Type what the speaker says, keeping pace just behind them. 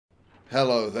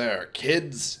Hello there,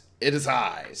 kids. It is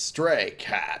I, Stray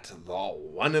Cat, the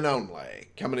one and only,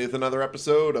 coming with another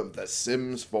episode of The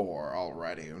Sims 4.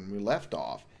 Alrighty, when we left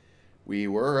off, we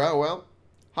were,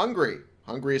 hungry.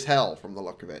 Hungry as hell from the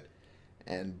look of it.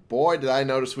 And boy, did I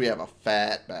notice we have a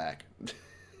fat back.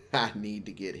 I need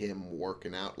to get him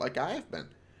working out like I have been.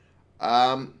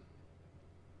 I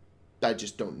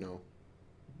just don't know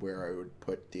where I would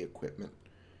put the equipment.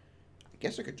 I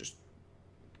guess I could just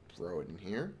throw it in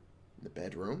here. The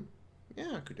bedroom?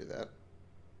 Yeah, I could do that.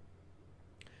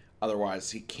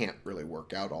 Otherwise, he can't really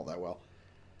work out all that well.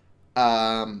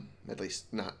 At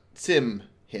least not him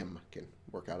can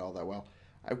work out all that well.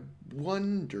 I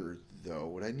wonder, though,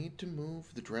 would I need to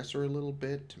move the dresser a little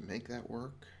bit to make that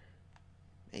work?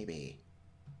 Maybe.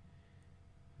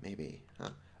 Maybe,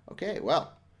 huh? Okay,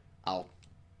 well, I'll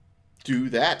do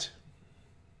that.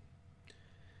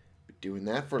 Be doing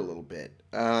that for a little bit.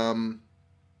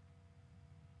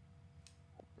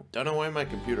 Don't know why my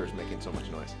computer is making so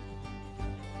much noise.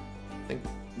 I think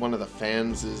one of the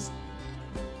fans is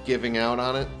giving out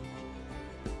on it.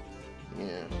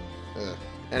 Yeah.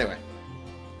 Anyway.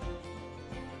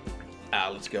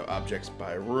 Let's go objects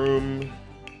by room.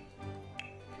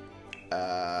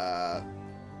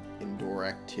 Indoor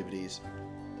activities.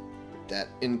 Would that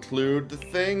include the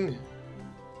thing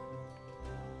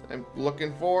I'm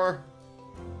looking for?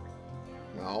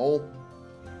 No.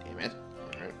 Damn it.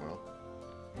 Alright, well.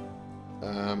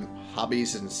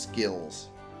 Hobbies and skills.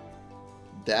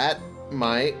 That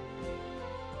might...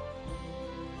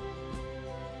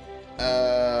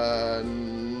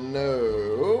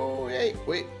 no...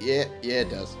 Wait, yeah, it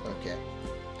does. Okay.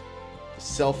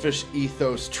 Selfish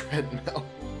ethos treadmill.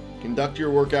 Conduct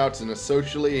your workouts in a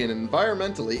socially and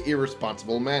environmentally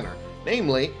irresponsible manner.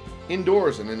 Namely,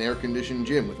 indoors in an air-conditioned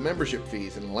gym with membership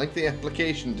fees and a lengthy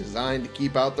application designed to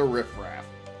keep out the riffraff.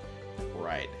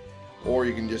 Right. Or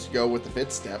you can just go with the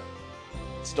fit step.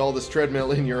 Install this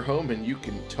treadmill in your home and you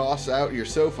can toss out your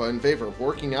sofa in favor of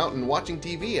working out and watching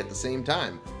TV at the same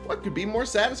time. What could be more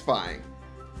satisfying?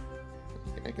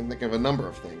 I can think of a number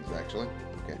of things, actually.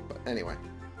 Okay, but anyway.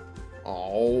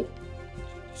 Oh,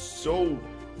 so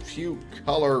few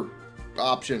color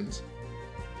options.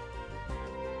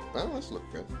 Well, let's look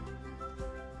good.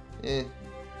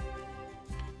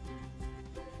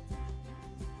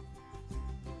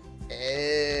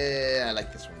 I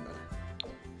like this one better.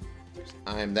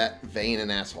 I'm that vain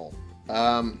an asshole.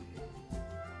 That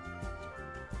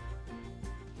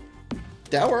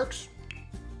works.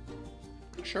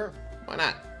 Sure, why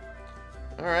not?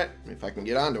 Alright, if I can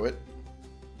get onto it,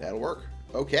 that'll work.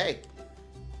 Okay.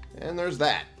 And there's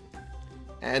that.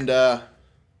 And, at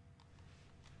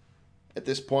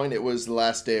this point, it was the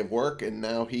last day of work, and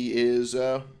now he is,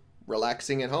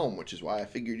 relaxing at home, which is why I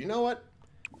figured, you know what?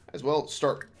 As well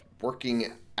start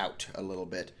working out a little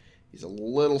bit. He's a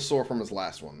little sore from his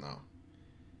last one, though.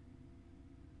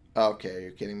 Okay,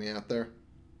 you're kidding me out there?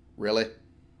 Really?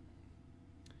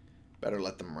 Better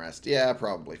let them rest. Yeah,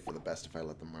 probably for the best if I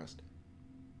let them rest.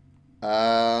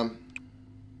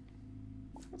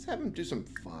 Let's have him do some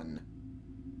fun.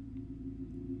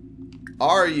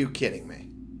 Are you kidding me?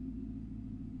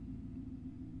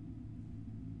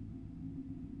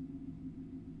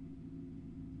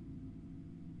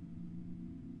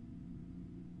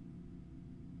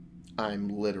 I'm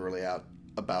literally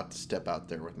about to step out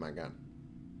there with my gun.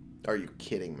 Are you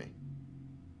kidding me?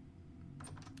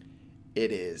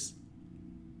 It is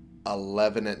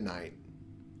 11 at night.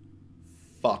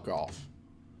 Fuck off.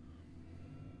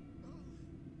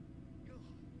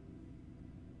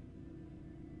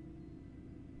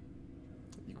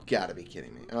 You gotta be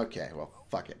kidding me. Okay, well,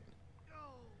 fuck it.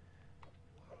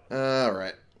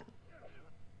 Alright.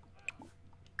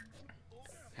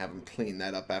 Have him clean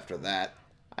that up after that.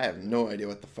 I have no idea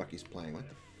what the fuck he's playing. What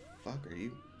the fuck are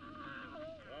you?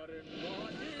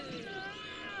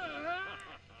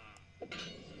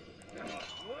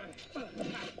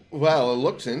 Well, it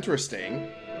looks interesting.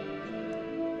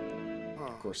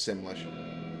 Of course, Simlish.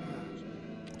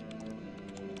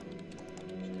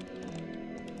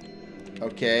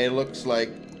 Okay, looks like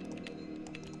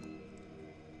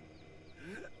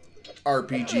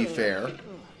RPG fare,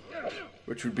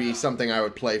 which would be something I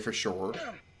would play for sure.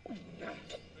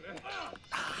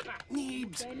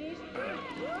 Neebs.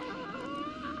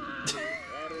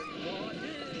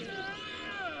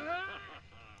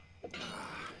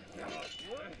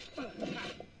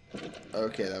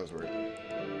 Okay, that was weird.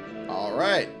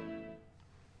 Alright.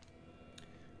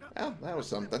 Well, that was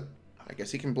something. I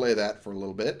guess he can play that for a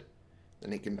little bit.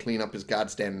 Then he can clean up his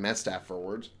goddamn mess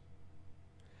afterwards.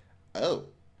 Oh.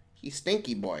 He's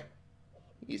stinky, boy.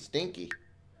 He's stinky.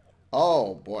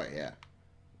 Oh, boy, yeah.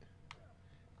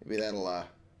 Maybe that'll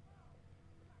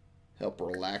help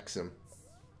relax him.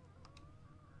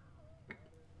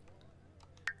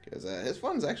 Because his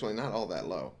fun's actually not all that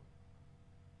low.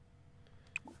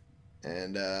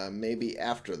 And maybe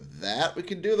after that we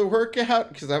could do the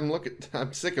workout. Because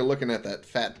I'm sick of looking at that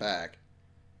fat back.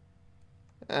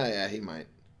 Ah, yeah, he might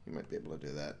be able to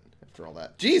do that after all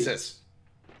that. Jesus!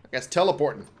 I guess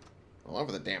teleporting all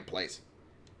over the damn place.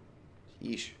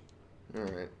 Yeesh.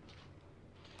 Alright.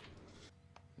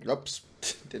 Oops.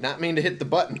 Did not mean to hit the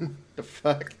button. The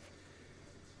fuck?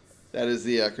 That is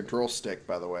the control stick,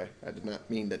 by the way. I did not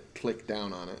mean to click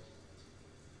down on it.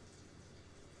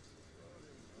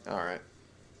 Alright.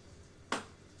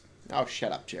 Oh,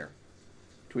 shut up, chair.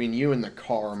 Between you and the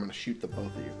car, I'm going to shoot the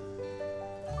both of you.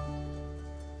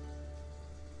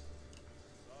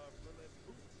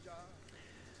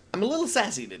 I'm a little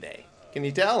sassy today. Can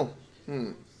you tell?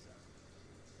 There's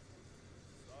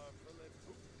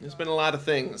been a lot of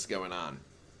things going on.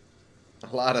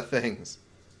 A lot of things.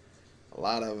 A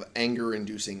lot of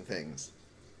anger-inducing things.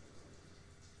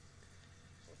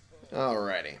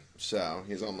 Alrighty. So,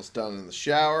 he's almost done in the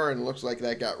shower, and it looks like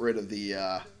that got rid of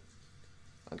the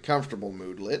uncomfortable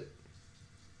moodlet.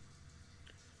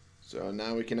 So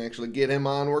now we can actually get him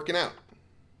on working out.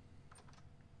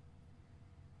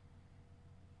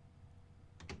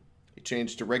 He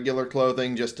changed to regular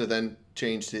clothing just to then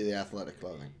change to the athletic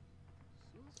clothing.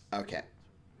 Okay.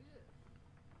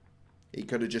 He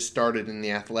could have just started in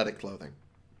the athletic clothing.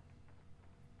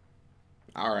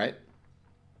 Alright.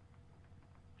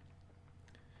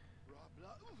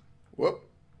 Whoop.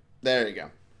 There you go.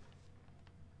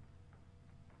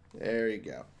 There you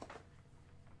go.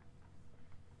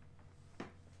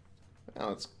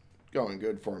 Well, it's going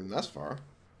good for him thus far.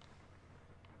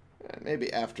 And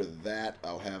maybe after that,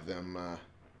 I'll have him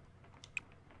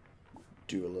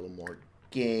do a little more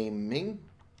gaming.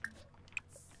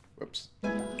 Whoops.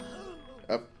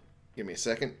 Up. Give me a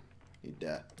second. He'd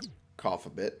cough a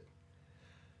bit.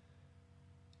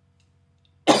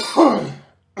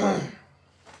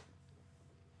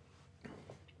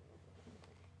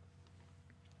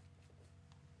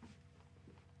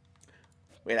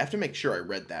 Wait, I have to make sure I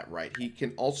read that right. He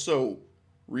can also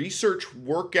research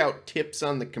workout tips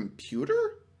on the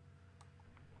computer?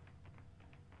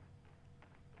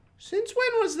 Since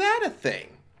when was that a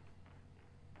thing?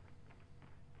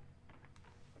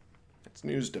 That's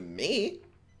news to me.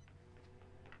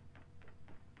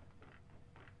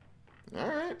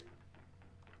 Alright.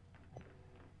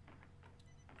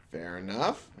 Fair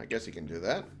enough. I guess he can do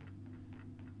that.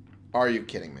 Are you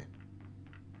kidding me?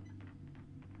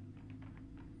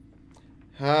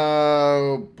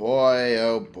 Oh boy,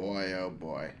 oh boy, oh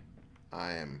boy.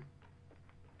 I am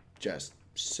just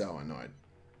so annoyed.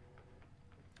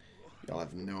 Y'all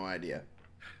have no idea.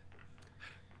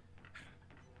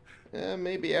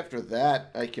 Maybe after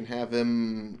that I can have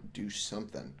him do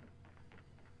something.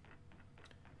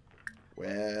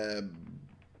 Web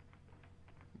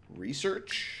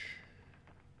research,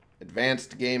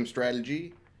 advanced game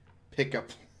strategy,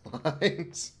 pickup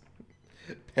lines.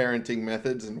 Parenting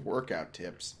methods and workout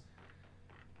tips.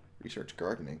 Research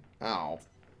gardening. Oh.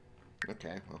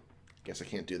 Okay, well, guess I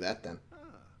can't do that then.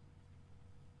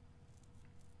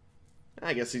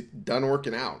 I guess he's done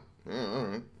working out. Oh,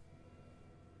 alright.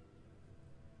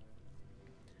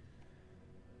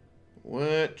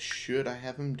 What should I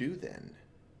have him do then?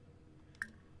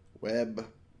 Web.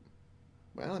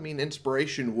 Well, I mean,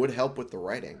 inspiration would help with the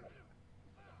writing.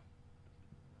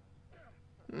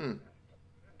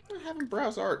 Have him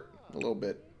browse art a little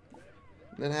bit.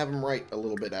 And then have him write a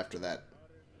little bit after that.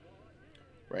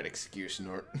 Right, excuse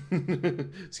note.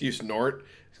 Excuse note.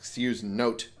 Excuse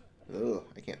note. Ugh,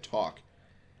 I can't talk.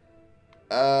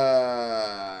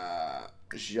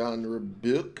 Genre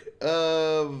book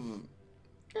of...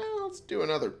 let's do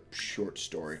another short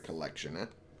story collection, huh?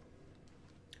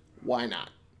 Why not?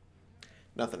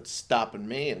 Nothing's stopping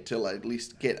me until I at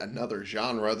least get another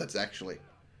genre that's actually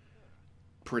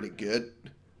pretty good.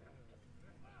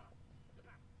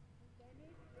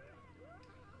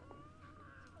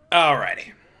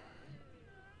 Alrighty.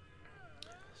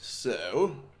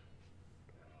 So,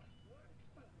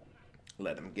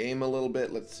 let him game a little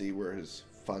bit. Let's see where his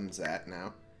fun's at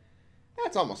now.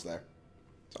 It's almost there.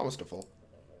 It's almost a full.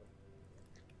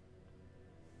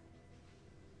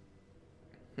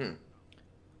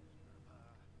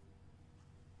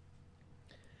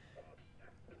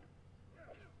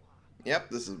 Yep,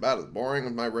 this is about as boring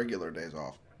as my regular days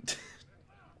off.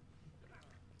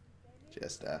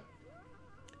 Just,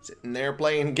 sitting there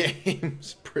playing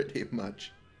games, pretty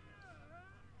much.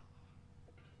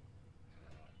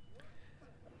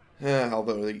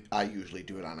 Although I usually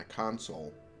do it on a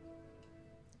console.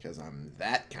 Because I'm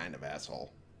that kind of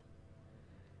asshole.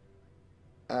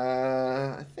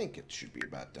 I think it should be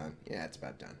about done. Yeah, it's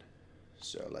about done.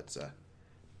 So let's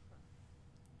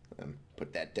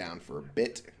put that down for a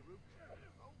bit.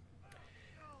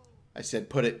 I said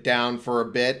put it down for a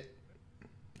bit.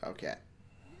 Okay.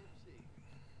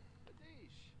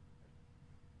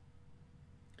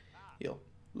 He'll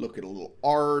look at a little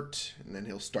art, and then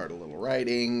he'll start a little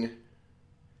writing.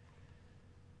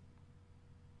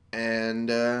 And,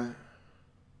 I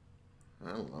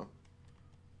don't know.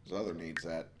 His other needs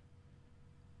that.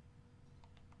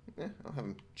 Yeah, I'll have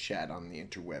him chat on the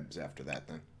interwebs after that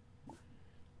then.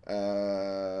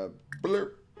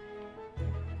 Blurp.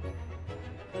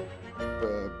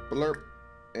 Blurp.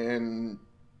 And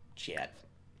chat.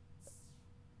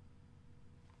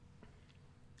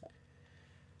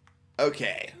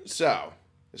 Okay, so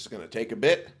this is going to take a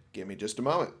bit. Give me just a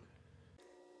moment.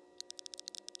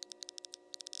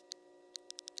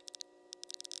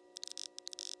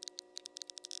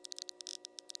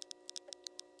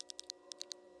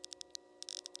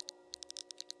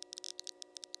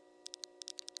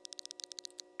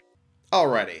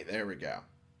 Alrighty, there we go.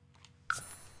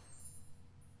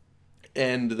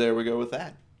 And there we go with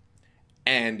that.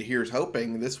 And here's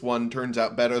hoping this one turns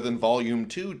out better than Volume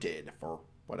 2 did, for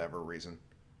whatever reason.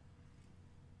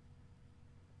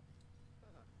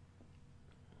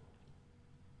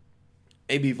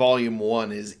 Maybe Volume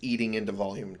 1 is eating into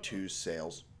Volume 2's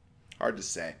sales. Hard to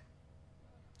say.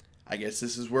 I guess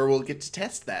this is where we'll get to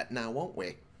test that now, won't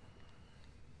we?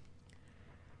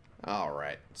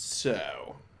 Alright,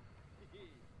 so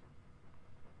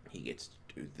he gets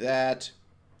to do that.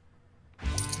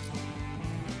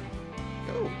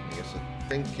 Oh, I guess a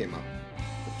thing came up.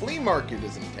 The flea market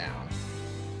is in town.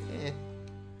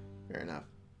 Fair enough.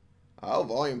 Oh,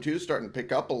 Volume 2 is starting to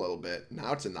pick up a little bit.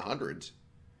 Now it's in the hundreds.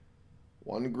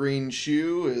 One Green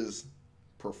Shoe is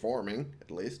performing,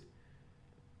 at least.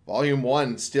 Volume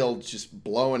 1 still just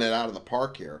blowing it out of the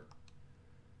park here.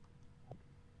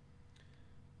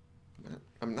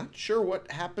 I'm not sure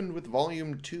what happened with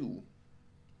Volume 2 to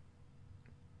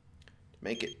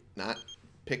make it not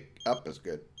pick up as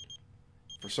good.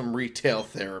 For some retail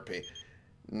therapy.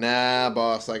 Nah,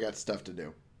 boss, I got stuff to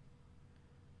do.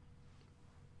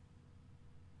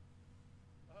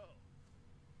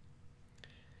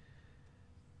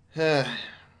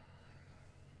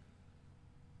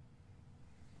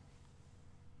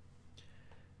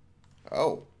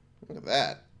 Oh, look at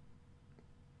that.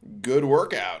 Good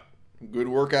workout. Good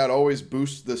workout always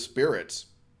boosts the spirits.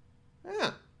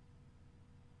 Yeah.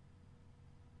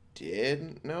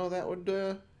 Didn't know that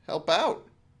would help out.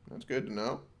 That's good to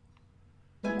know.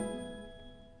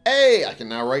 Hey, I can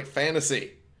now write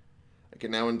fantasy. I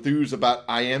can now enthuse about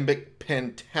iambic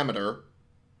pentameter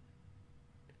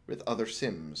with other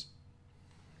Sims.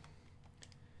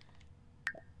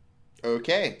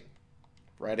 Okay.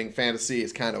 Writing fantasy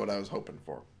is kind of what I was hoping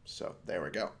for. So, there we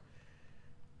go.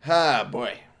 Ah,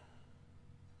 boy.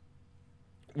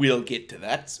 We'll get to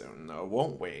that soon, though,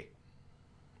 won't we?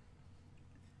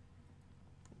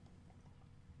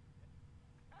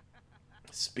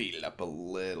 Speed it up a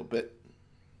little bit.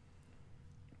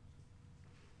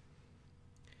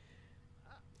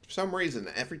 For some reason,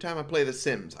 every time I play The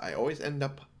Sims, I always end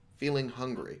up feeling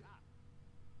hungry.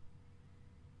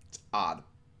 It's odd.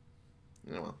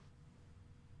 You know, well,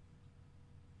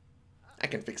 I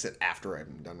can fix it after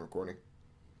I'm done recording.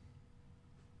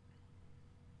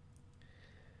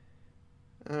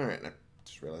 Alright, I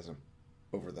just realized I'm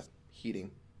over the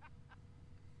heating.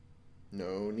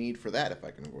 No need for that if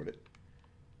I can avoid it.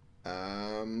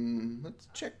 Let's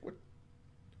check what...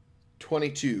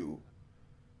 22.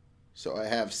 So I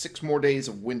have 6 more days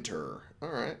of winter.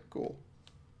 Alright, cool.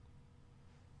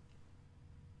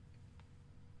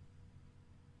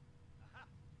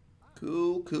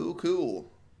 Cool, cool,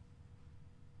 cool.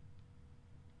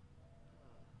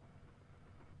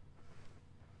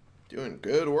 Doing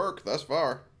good work thus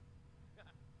far. At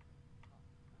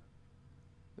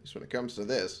least when it comes to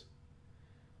this.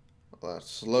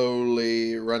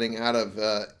 Slowly running out of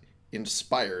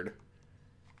inspired.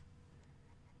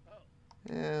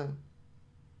 Yeah.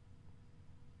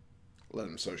 Let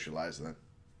him socialize then.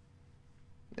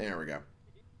 There we go.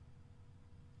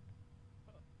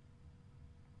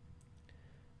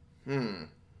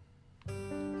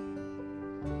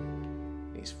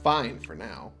 He's fine for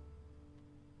now.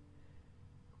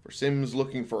 For Sims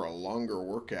looking for a longer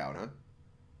workout, huh?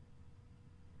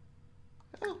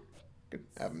 Oh, could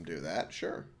have him do that,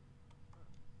 sure.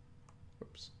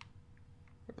 Whoops.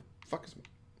 Where the fuck is...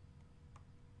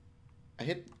 I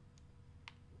hit...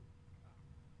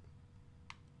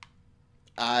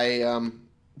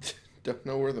 don't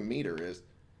know where the meter is.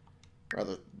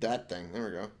 Rather, that thing. There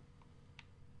we go.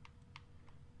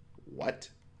 What?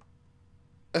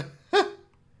 The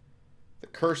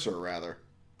cursor, rather.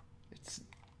 It's...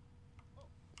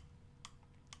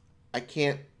 I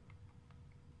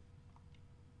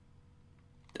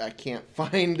can't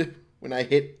find when I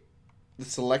hit the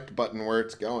select button where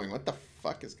it's going. What the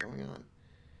fuck is going on?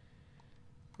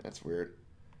 That's weird.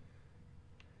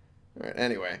 Alright,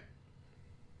 anyway.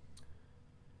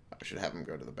 I should have him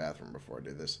go to the bathroom before I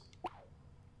do this.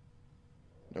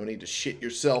 No need to shit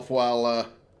yourself while,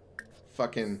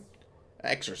 fucking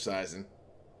exercising.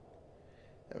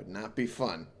 That would not be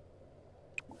fun.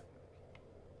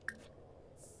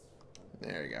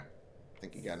 There you go. I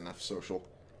think you got enough social.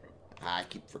 I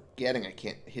keep forgetting I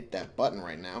can't hit that button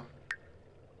right now.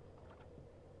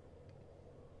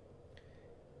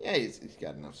 Yeah, he's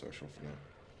got enough social for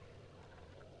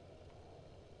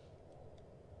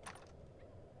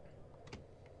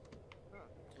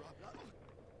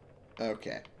now.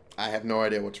 Okay. I have no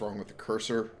idea what's wrong with the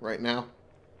cursor right now.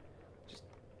 Just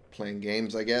playing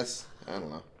games, I guess. I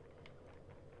don't know.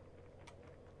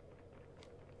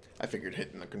 I figured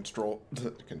hitting the control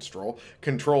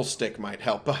stick might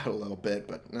help out a little bit,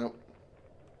 but no.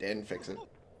 Didn't fix it.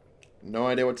 No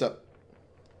idea what's up.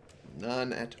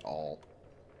 None at all.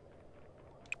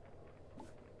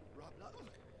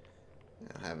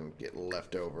 I'll have him get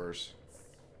leftovers.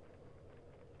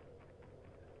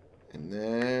 And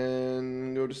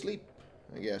then go to sleep,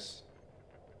 I guess.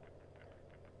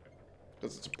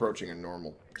 Because it's approaching a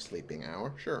normal sleeping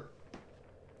hour. Sure.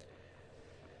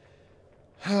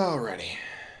 Alrighty.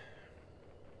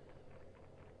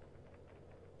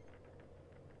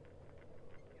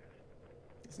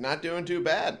 It's not doing too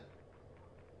bad.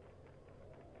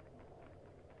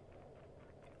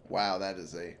 Wow, that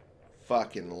is a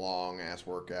fucking long-ass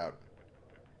workout.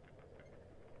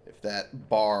 If that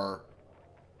bar,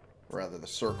 rather the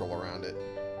circle around it.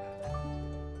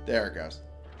 There it goes.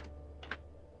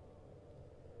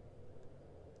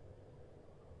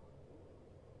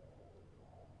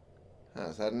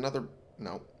 Is that another...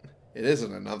 No, it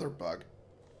isn't another bug.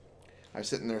 I was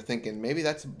sitting there thinking, maybe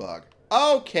that's a bug.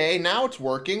 Okay, now it's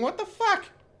working. What the fuck?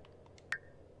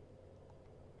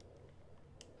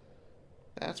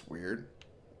 That's weird.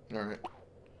 Alright.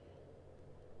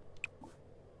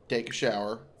 Take a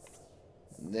shower.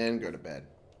 Then go to bed.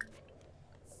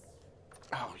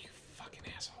 Oh, you fucking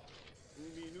asshole.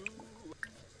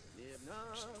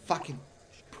 Just fucking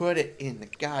put it in the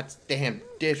goddamn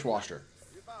dishwasher.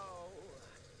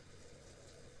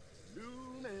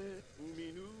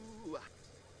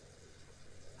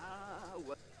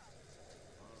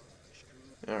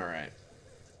 Alright.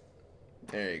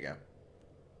 There you go.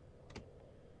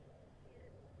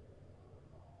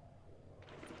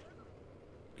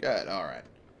 Good, alright.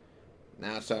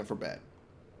 Now it's time for bed.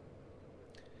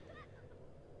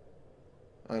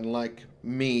 Unlike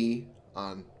me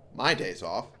on my days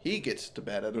off, he gets to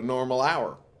bed at a normal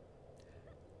hour.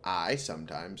 I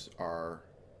sometimes are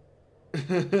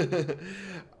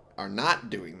not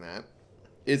doing that.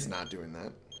 Is not doing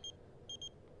that.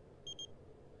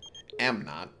 Am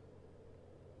not.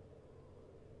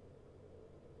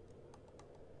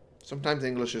 Sometimes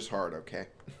English is hard, okay?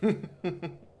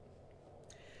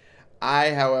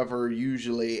 I, however,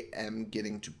 usually am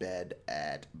getting to bed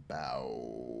at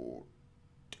about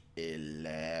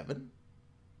 11.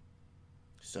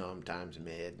 Sometimes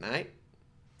midnight.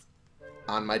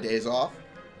 On my days off.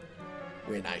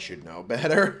 When I should know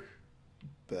better.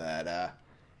 But,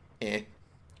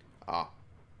 Oh,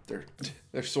 they're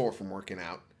sore from working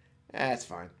out. That's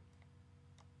fine.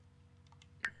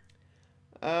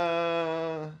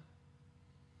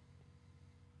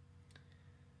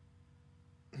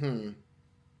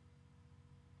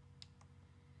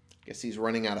 Guess he's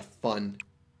running out of fun.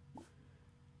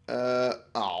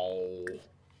 Oh.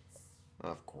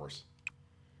 Of course.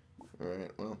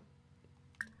 Alright, well.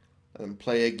 Let him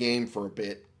play a game for a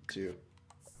bit to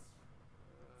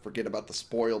forget about the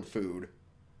spoiled food.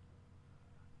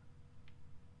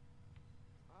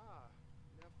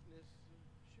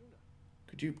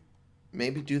 Could you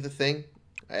maybe do the thing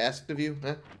I asked of you?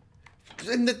 Huh?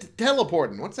 And the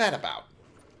teleporting, what's that about?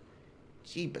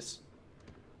 Jeebus.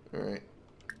 Alright.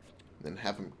 Then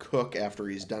have him cook after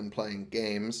he's done playing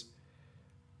games.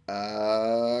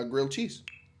 Grilled cheese.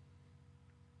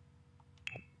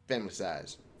 Family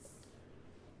size.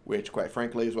 Which, quite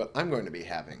frankly, is what I'm going to be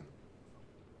having.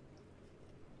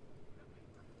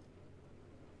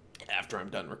 After I'm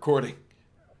done recording.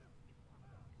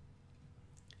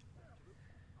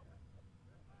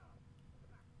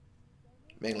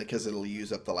 Mainly because it'll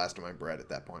use up the last of my bread at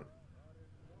that point.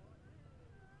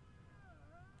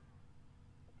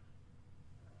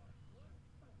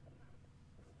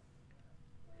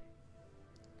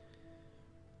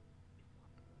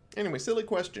 Anyway, silly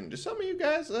question. Do some of you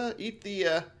guys eat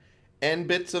the end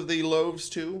bits of the loaves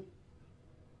too?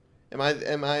 Am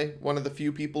I one of the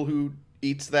few people who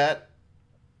eats that?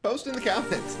 Post in the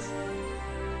comments.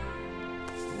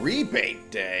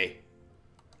 Rebate day.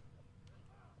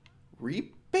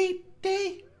 Rebate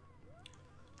day?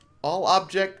 All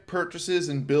object purchases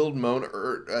in build mode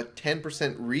are a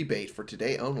 10% rebate for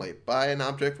today only. Buy an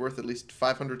object worth at least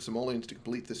 500 simoleons to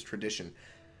complete this tradition.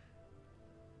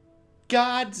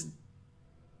 God's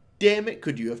damn it,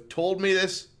 could you have told me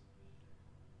this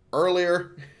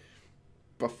earlier?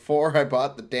 Before I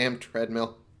bought the damn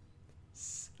treadmill?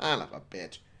 Son of a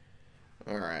bitch.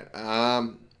 Alright,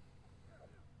 I'm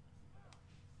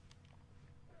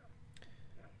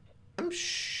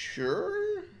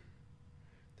sure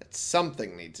that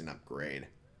something needs an upgrade.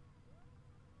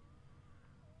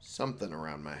 Something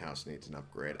around my house needs an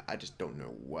upgrade. I just don't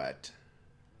know what.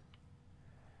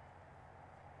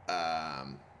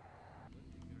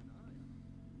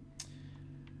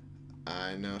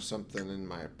 I know something in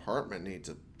my apartment needs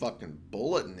a fucking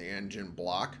bullet in the engine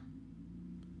block.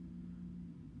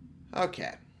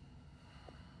 Okay.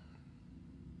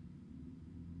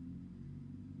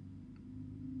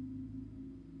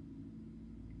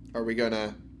 Are we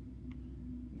gonna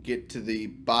get to the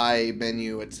buy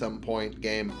menu at some point,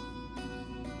 game?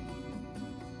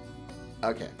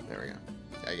 Okay, there we go.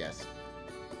 I guess.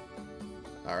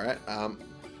 Alright,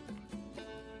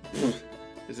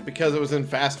 is it because it was in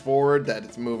fast forward that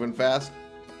it's moving fast?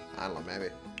 I don't know, maybe.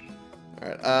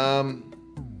 Alright,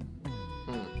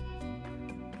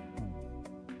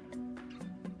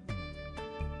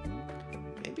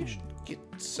 maybe I should get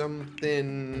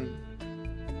something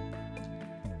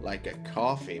like a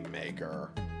coffee maker.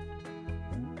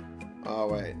 Oh,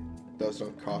 wait. Those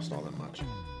don't cost all that much,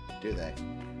 do they?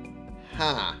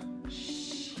 Ha!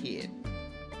 Shit.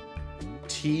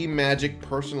 Tea Magic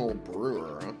Personal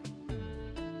Brewer, huh?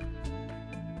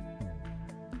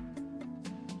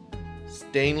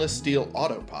 Stainless steel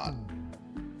autopot.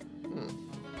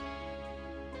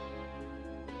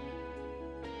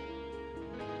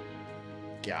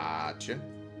 Gotcha.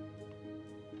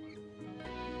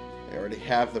 I already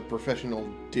have the professional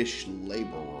dish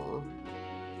laborer.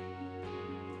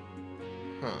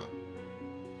 Huh.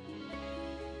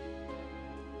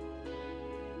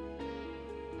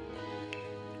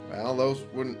 Well, those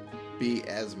wouldn't be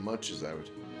as much as I would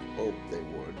hope they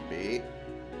would be.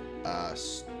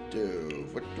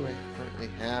 Stove. What do I currently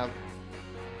have?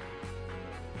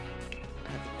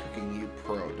 I have the Cooking U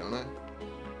Pro, don't I?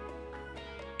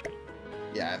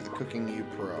 Yeah, I have the Cooking U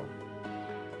Pro.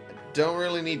 I don't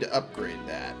really need to upgrade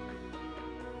that.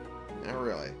 Not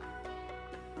really.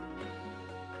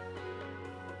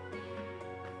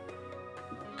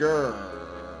 Grrr.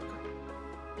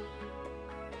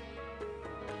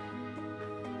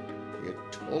 You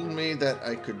told me that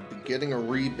I could be getting a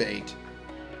rebate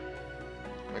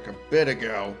like a bit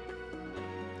ago.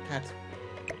 God.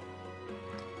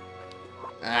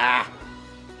 Ah!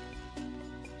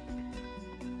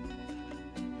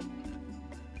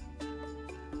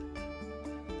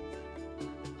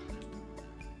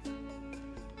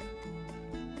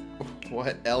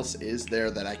 What else is there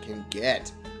that I can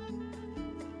get?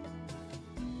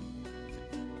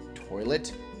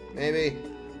 Toilet? Maybe?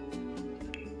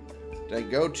 Did I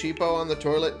go cheapo on the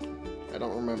toilet? I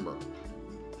don't remember.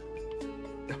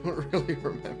 Don't really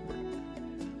remember.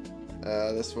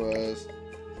 This was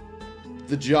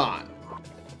the John.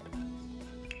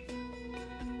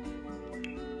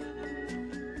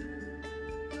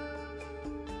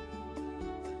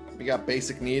 We got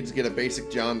basic needs, get a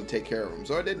basic John to take care of them.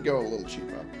 So I did go a little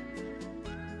cheapo.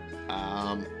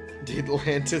 The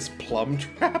Atlantis plum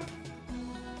trap?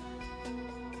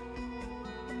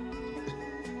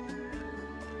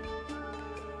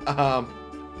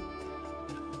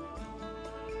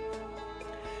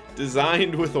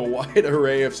 Designed with a wide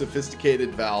array of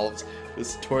sophisticated valves,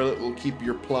 this toilet will keep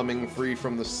your plumbing free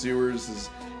from the sewers'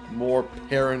 more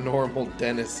paranormal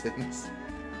denizens.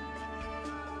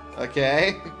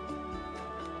 Okay.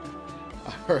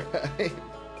 Alright.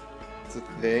 It's a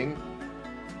thing.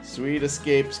 Sweet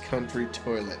Escapes Country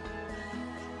Toilet.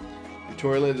 Your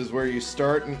toilet is where you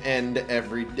start and end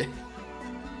every day.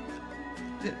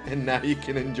 And now you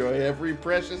can enjoy every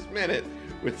precious minute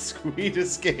with Sweet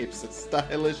Escapes, a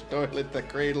stylish toilet that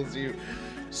cradles you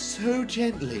so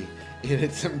gently in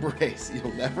its embrace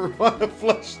you'll never want to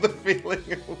flush the feeling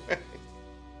away.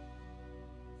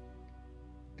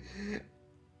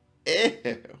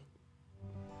 Ew.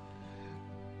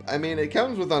 I mean, it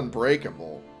comes with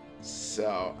Unbreakable,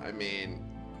 so, I mean,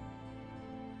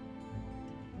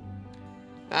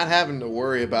 Not having to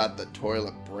worry about the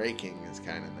toilet breaking is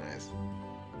kind of nice.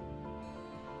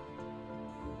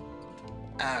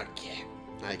 Okay,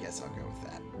 I guess I'll go with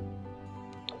that.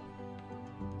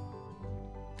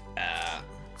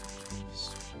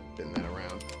 Spin that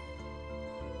around.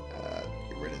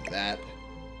 Get rid of that.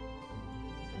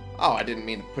 Oh, I didn't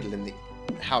mean to put it in the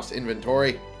house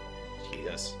inventory.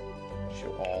 Jesus.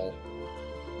 Show all.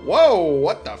 Whoa,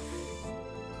 what the f...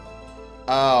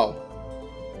 Oh.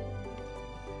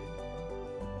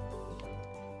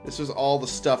 This was all the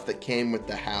stuff that came with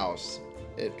the house.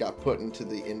 It got put into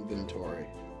the inventory.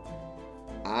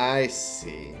 I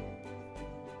see.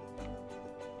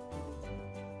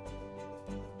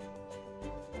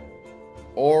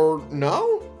 Or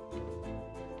no?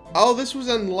 Oh, this was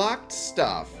unlocked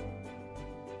stuff.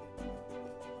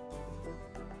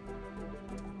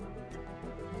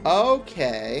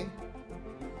 Okay.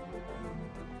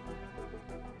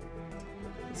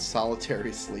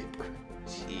 Solitary sleeper.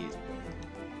 Jeez.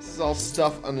 This is all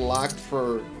stuff unlocked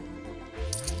for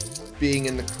being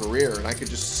in the career, and I could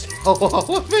just sell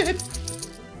all of it.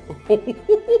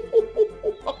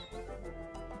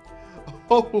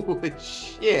 Holy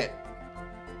shit.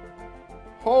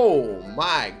 Oh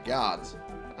my god.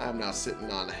 I'm now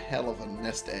sitting on a hell of a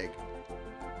nest egg.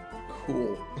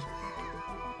 Cool.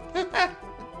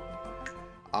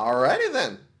 Alrighty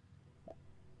then.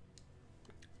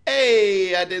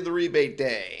 Hey, I did the rebate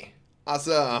day.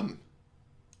 Awesome.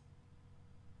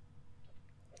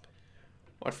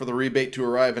 Watch for the rebate to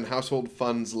arrive in household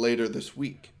funds later this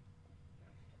week.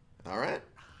 Alright.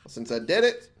 Well, since I did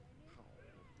it,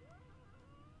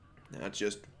 now it's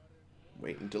just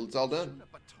wait until it's all done.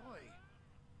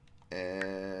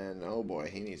 And, oh boy,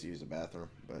 he needs to use the bathroom,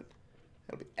 but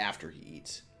that'll be after he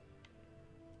eats.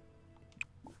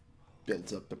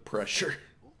 Builds up the pressure.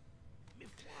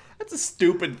 That's a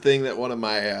stupid thing that one of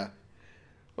my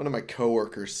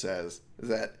coworkers says. Is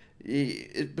that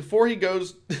before he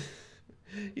goes,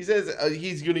 he says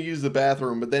he's going to use the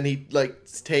bathroom, but then he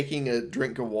likes taking a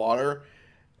drink of water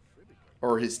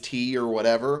or his tea or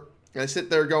whatever. And I sit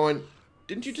there going,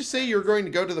 "Didn't you just say you were going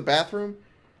to go to the bathroom?"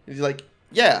 And he's like,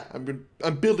 "Yeah,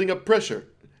 I'm building up pressure."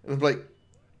 And I'm like,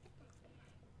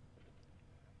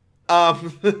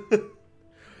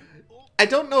 I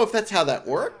don't know if that's how that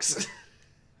works.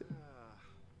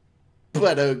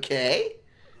 But okay,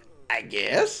 I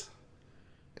guess.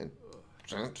 And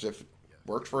if it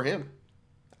worked for him,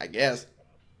 I guess.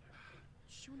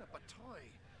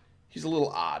 He's a little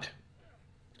odd.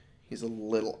 He's a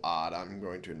little odd, I'm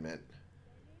going to admit.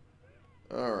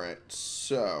 Alright,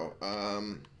 so,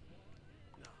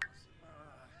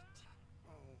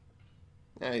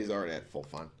 yeah, he's already at full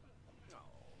fun.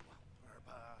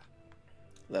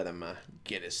 Let him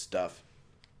get his stuff.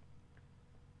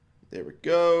 There we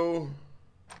go.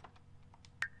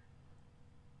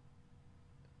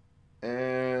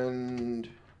 And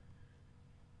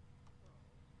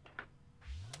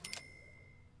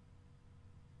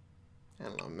I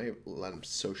don't know, maybe let him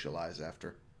socialize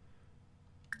after.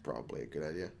 Probably a good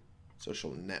idea.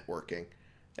 Social networking.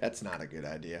 That's not a good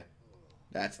idea.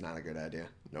 That's not a good idea.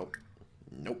 Nope.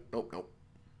 Nope, nope, nope.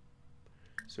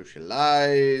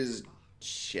 Socialize.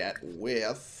 Chat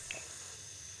with.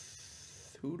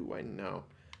 Who do I know?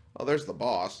 Oh, there's the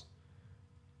boss.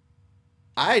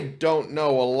 I don't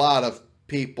know a lot of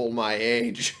people my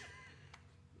age.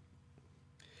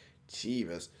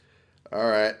 Jeebus.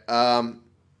 Alright, I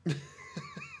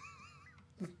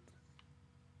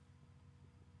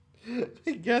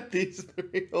got these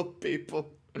 3 old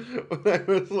people when I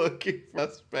was looking for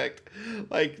suspect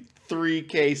like 3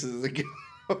 cases ago.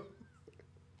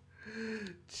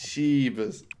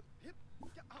 Jeebus.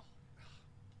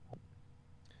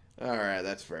 Alright,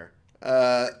 that's fair.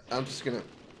 I'm just gonna...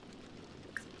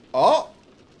 Oh!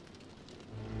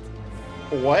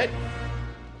 What?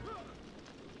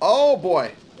 Oh,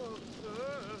 boy.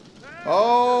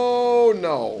 Oh,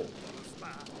 no.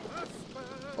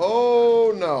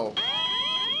 Oh, no.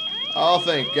 Oh,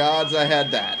 thank gods I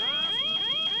had that.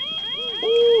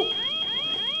 Woo.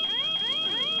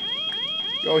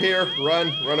 Go here.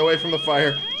 Run. Run away from the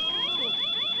fire.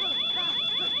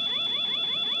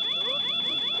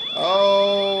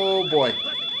 Oh, boy.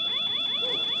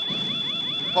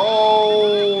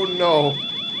 Oh, no.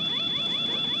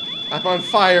 I'm on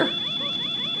fire.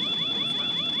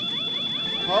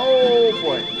 Oh,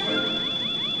 boy.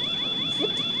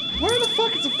 Where the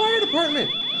fuck is the fire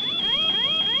department?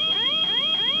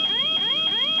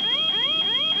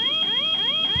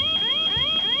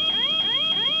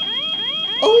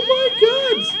 Oh, my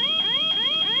God.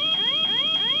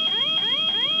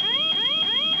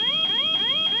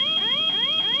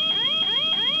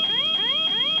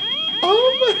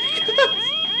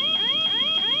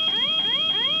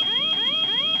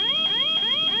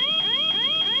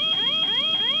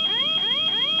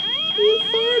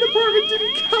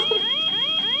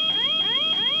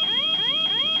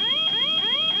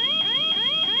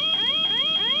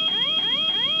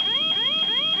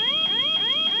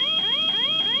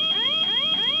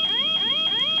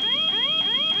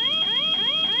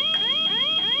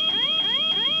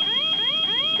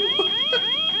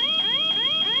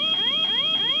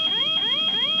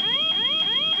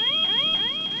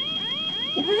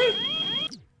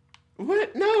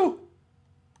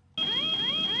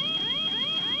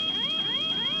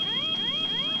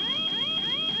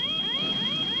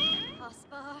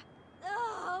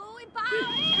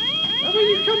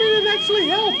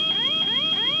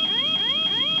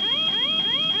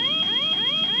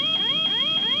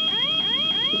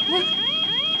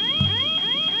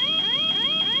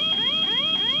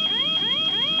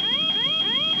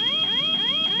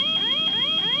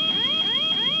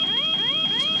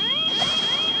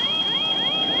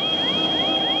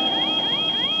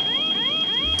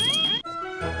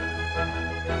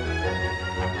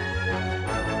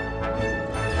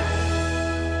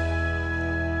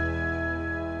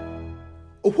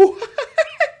 What?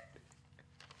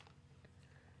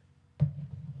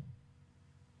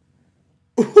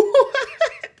 What?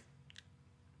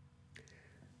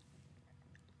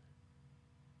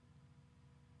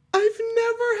 I've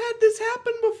never had this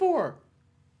happen before.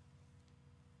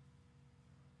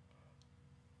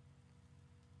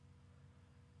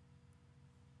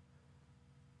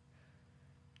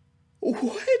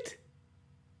 What?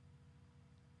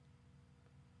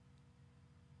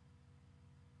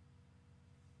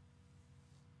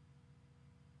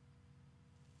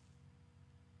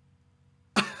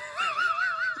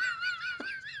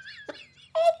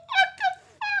 What the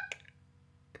fuck?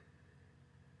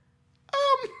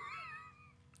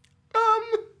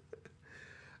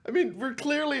 I mean, we're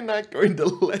clearly not going to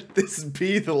let this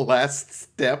be the last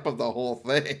step of the whole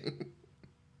thing.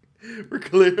 We're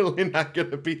clearly not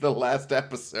going to be the last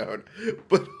episode.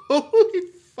 But holy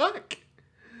fuck.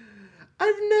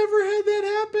 I've never had that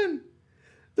happen.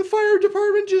 The fire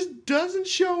department just doesn't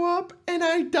show up and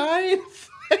I die in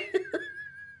fire.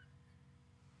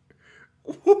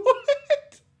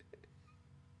 What?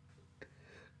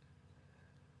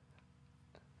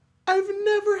 I've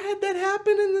never had that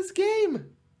happen in this game.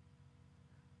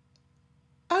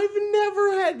 I've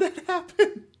never had that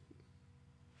happen.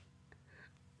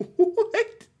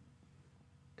 What?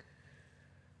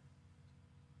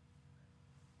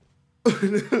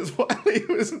 It was while he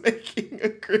was making a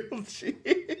grilled cheese.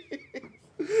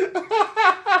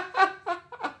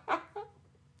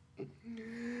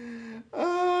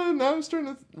 Now I'm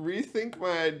starting to rethink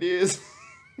my ideas.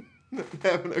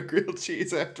 Having a grilled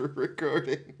cheese after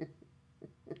recording.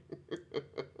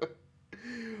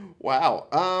 Wow.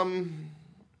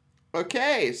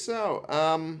 Okay, so,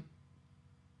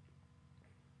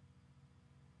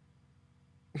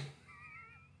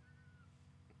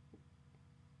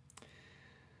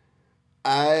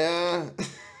 I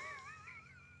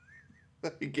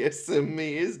guess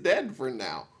me is dead for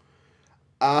now.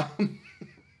 I'm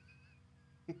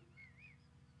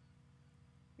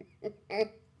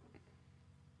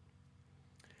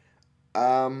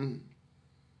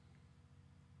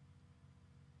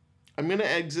going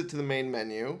to exit to the main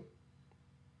menu.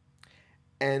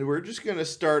 And we're just going to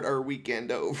start our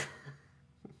weekend over.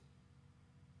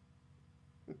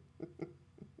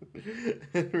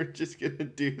 And we're just going to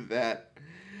do that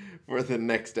for the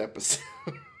next episode.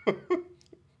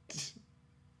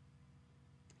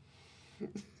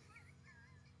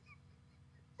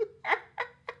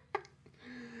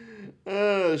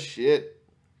 Oh, shit.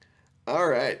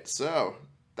 Alright, so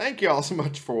thank you all so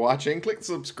much for watching. Click the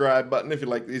subscribe button if you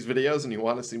like these videos and you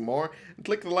want to see more. And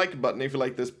click the like button if you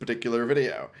like this particular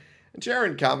video. And share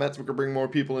in comments. We can bring more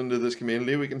people into this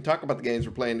community. We can talk about the games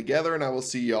we're playing together. And I will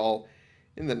see y'all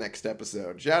in the next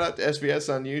episode. Shout out to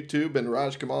SVS on YouTube and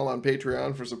Raj Kamal on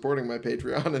Patreon for supporting my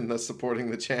Patreon and thus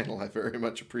supporting the channel. I very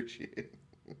much appreciate it.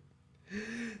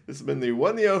 This has been the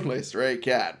one and only Stray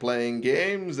Cat playing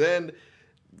games, and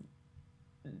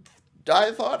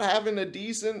I thought having a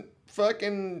decent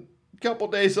fucking couple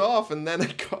days off, and then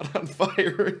I caught on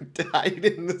fire and died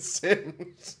in The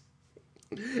Sims.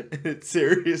 And it's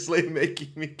seriously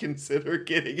making me consider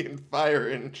getting in fire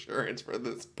insurance for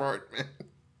this apartment.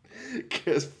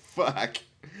 Because fuck,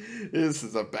 this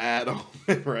is a bad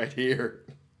omen right here.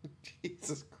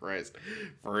 Jesus Christ.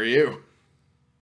 For you.